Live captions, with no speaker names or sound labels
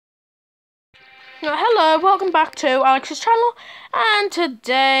Hello, welcome back to Alex's channel, and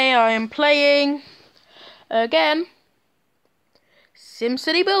today I am playing, again,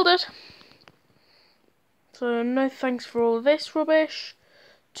 Simcity Build It. So no thanks for all of this rubbish.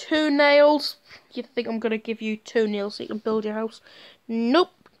 2 nails. You think I'm going to give you 2 nails so you can build your house?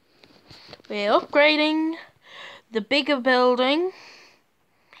 Nope. We're upgrading the bigger building.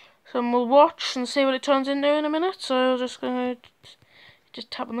 So we'll watch and see what it turns into in a minute. So I'm just going to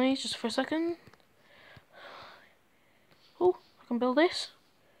tap on these just for a second. Oh, I can build this.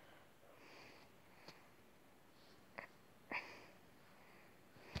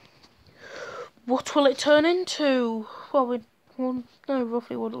 What will it turn into? Well, we'll know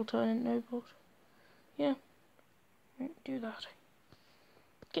roughly what it'll turn into, but yeah, do that.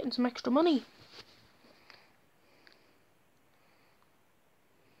 Getting some extra money.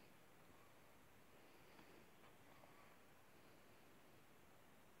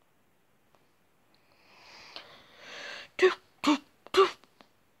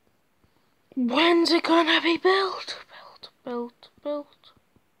 When's it gonna be built? Built.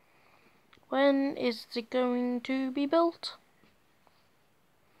 When is it going to be built?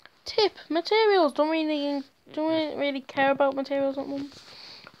 Tip: materials. Don't really care about materials at the moment.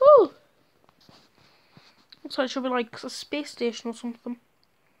 Ooh. Looks like it should be like a space station or something.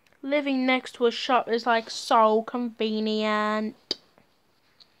 Living next to a shop is like so convenient.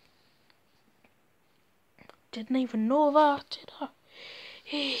 Didn't even know that, did I?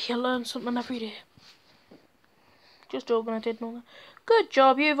 You learn something every day. Just joking, I did know that. Good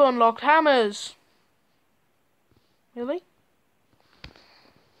job, you've unlocked hammers. Really?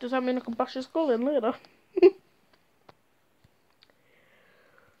 Does that mean I can bash his skull in later?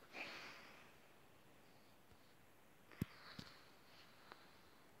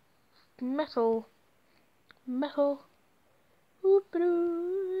 Metal.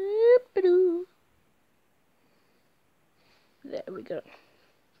 There we go.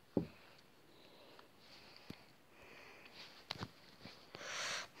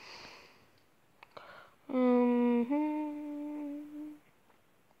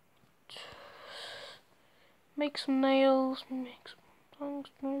 Make some nails, make some tongs.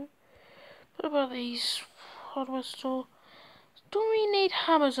 What about these hardware store? Don't really need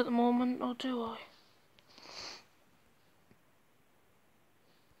hammers at the moment, or do I?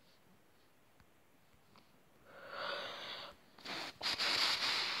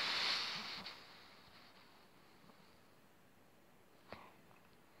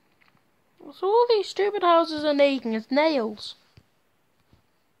 So all these stupid houses are needing is nails.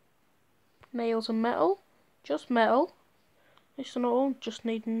 Nails and metal. Just metal. It's not all just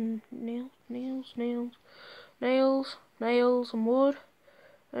needing nails and wood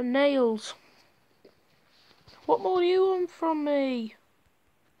and nails. What more do you want from me?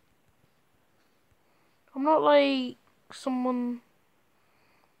 I'm not like someone.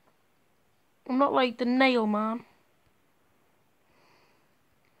 I'm not like the nail man.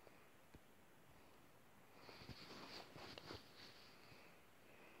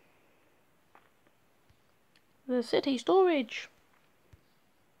 The city storage.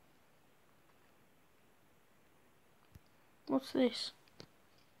 What's this?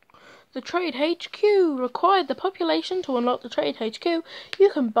 The Trade HQ. Required the population to unlock the Trade HQ. You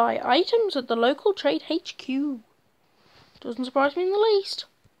can buy items at the local Trade HQ. Doesn't surprise me in the least.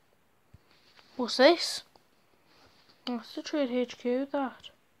 What's this? That's the Trade HQ,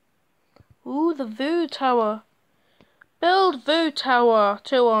 that. Ooh, the Voo Tower. Build Voo Tower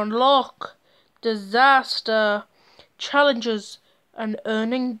to unlock disaster, challenges, and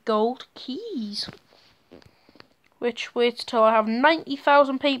earning gold keys. Which waits till I have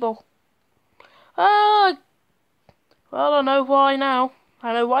 90,000 people. Well, I know why now.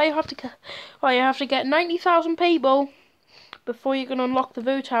 I know why you have to get 90,000 people before you can unlock the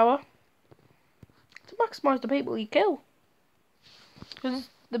Voo Tower. To maximise the people you kill. Because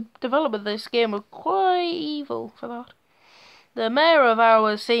the developer of this game are quite evil for that. The mayor of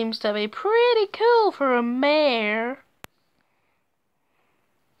ours seems to be pretty cool for a mayor.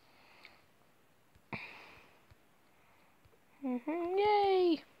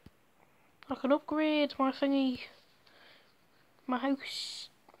 Yay! I can upgrade my thingy. My house.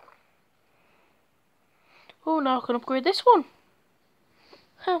 Oh, now I can upgrade this one.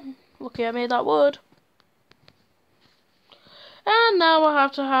 Lucky I made that wood. And now I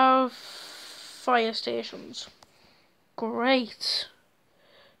have to have fire stations. Great.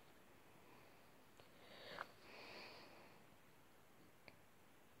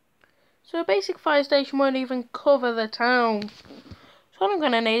 So a basic fire station won't even cover the town. So what I'm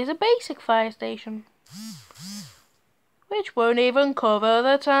going to need is a basic fire station. Which won't even cover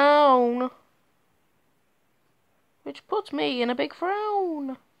the town. which puts me in a big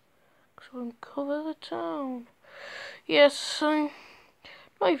frown. So I can cover the town. Yes, not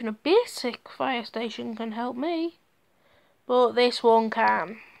even a basic fire station can help me, but this one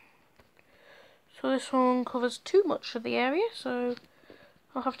can. So this one covers too much of the area, so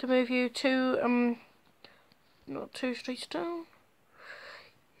I'll have to move you to not 2 streets down.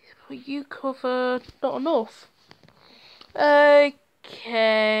 But you cover not enough.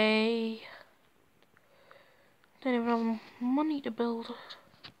 Okay. Don't even have money to build it.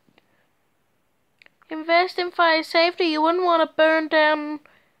 Invest in fire safety. You wouldn't want to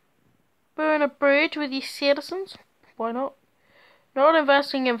burn a bridge with your citizens. Why not? Not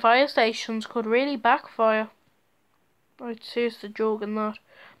investing in fire stations could really backfire. I'd seriously joking that.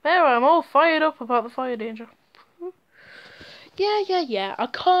 There, I'm all fired up about the fire danger. Yeah.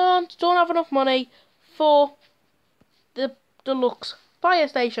 Don't have enough money for the deluxe fire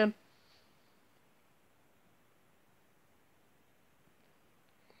station.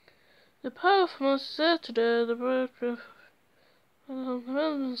 The power from Saturday,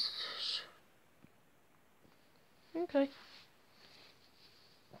 okay.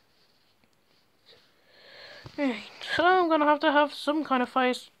 Right, so I'm gonna have to have some kind of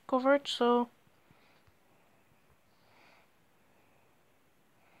fire coverage, so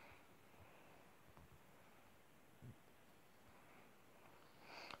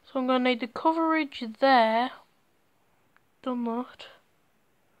I'm gonna need the coverage there. Done that.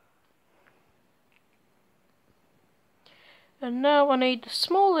 And now I need the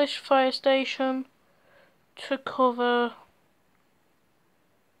smallish fire station to cover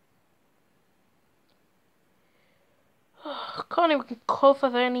can't even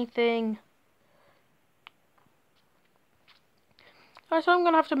cover anything. Alright, so I'm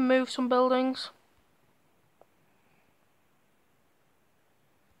gonna have to move some buildings.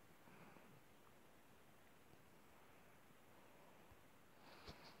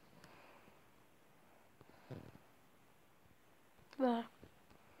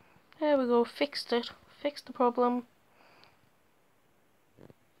 There we go, fixed it. Fixed the problem.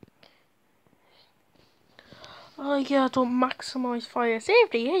 Oh yeah, don't maximise fire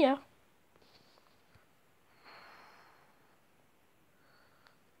safety here.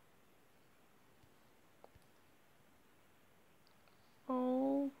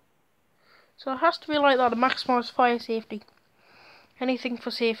 Oh. So it has to be like that to maximise fire safety. Anything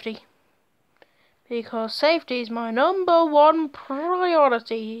for safety. Because safety is my #1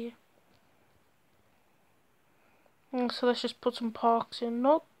 priority. So let's just put some parks in.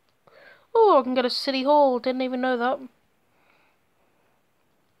 Not. Oh, I can get a city hall. Didn't even know that.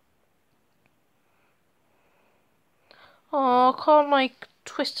 Oh, I can't like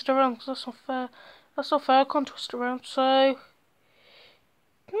twist it around because that's not fair. That's not fair. I can't twist it around. So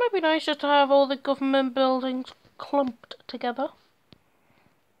it might be nice just to have all the government buildings clumped together.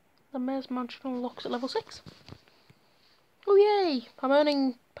 The mayor's mansion unlocks at level 6. Oh yay! I'm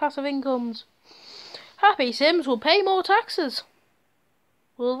earning passive incomes. Happy Sims will pay more taxes.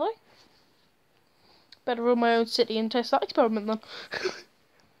 Will they? Better run my own city and test that experiment then.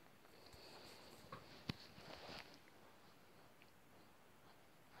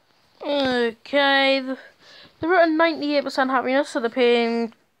 Okay, they're at a 98% happiness, so they're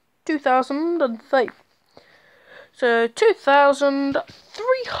paying 2,030. So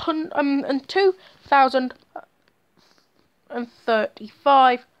 2,300 and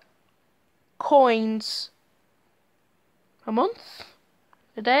 2,035 coins a month,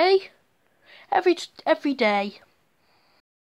 a day, every day.